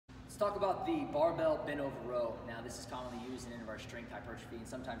talk about the barbell bent over row. Now this is commonly used in any of our strength hypertrophy and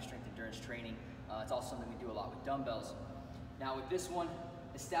sometimes strength endurance training. It's also something we do a lot with dumbbells. Now with this one,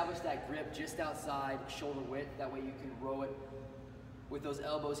 establish that grip just outside shoulder width. That way you can row it with those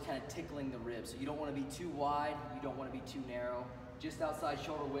elbows kind of tickling the ribs. So you don't want to be too wide, you don't want to be too narrow. Just outside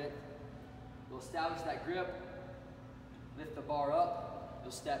shoulder width. You'll establish that grip, lift the bar up,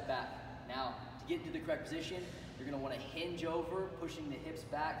 you'll step back. Now, to get into the correct position, you're going to want to hinge over, pushing the hips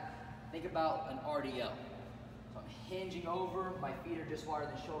back. Think about an RDL. So I'm hinging over, my feet are just wider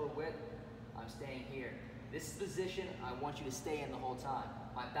than shoulder width. I'm staying here. This is the position I want you to stay in the whole time.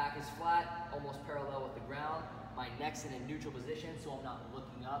 My back is flat, almost parallel with the ground. My neck's in a neutral position, so I'm not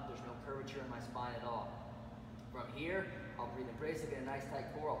looking up. There's no curvature in my spine at all. From here, I'll breathe and brace. I'll get a nice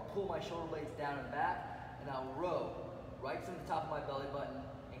tight core. I'll pull my shoulder blades down and back, and I'll row right from the top of my belly button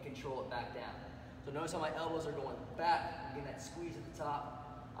and control it back down. So notice how my elbows are going back. I'm getting that squeeze at the top.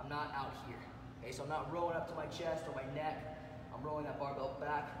 I'm not out here. Okay, so I'm not rowing up to my chest or my neck. I'm rolling that barbell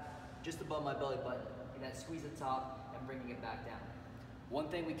back just above my belly button. Getting that squeeze at the top and bringing it back down. One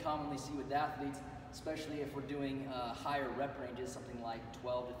thing we commonly see with athletes, especially if we're doing higher rep ranges, something like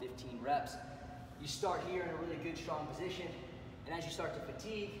 12 to 15 reps, you start here in a really good, strong position, and as you start to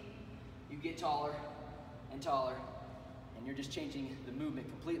fatigue, you get taller and taller, and you're just changing the movement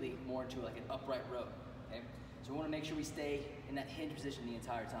completely more into like an upright row, okay? So we want to make sure we stay in that hinge position the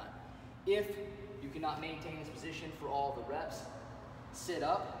entire time. If you cannot maintain this position for all the reps, sit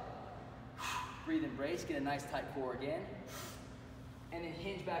up, breathe and brace, get a nice tight core again, and then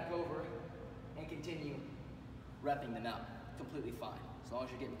hinge back over and continue repping them out. Completely fine. As long as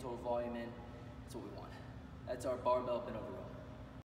you're getting total volume in, that's what we want. That's our barbell bent over row.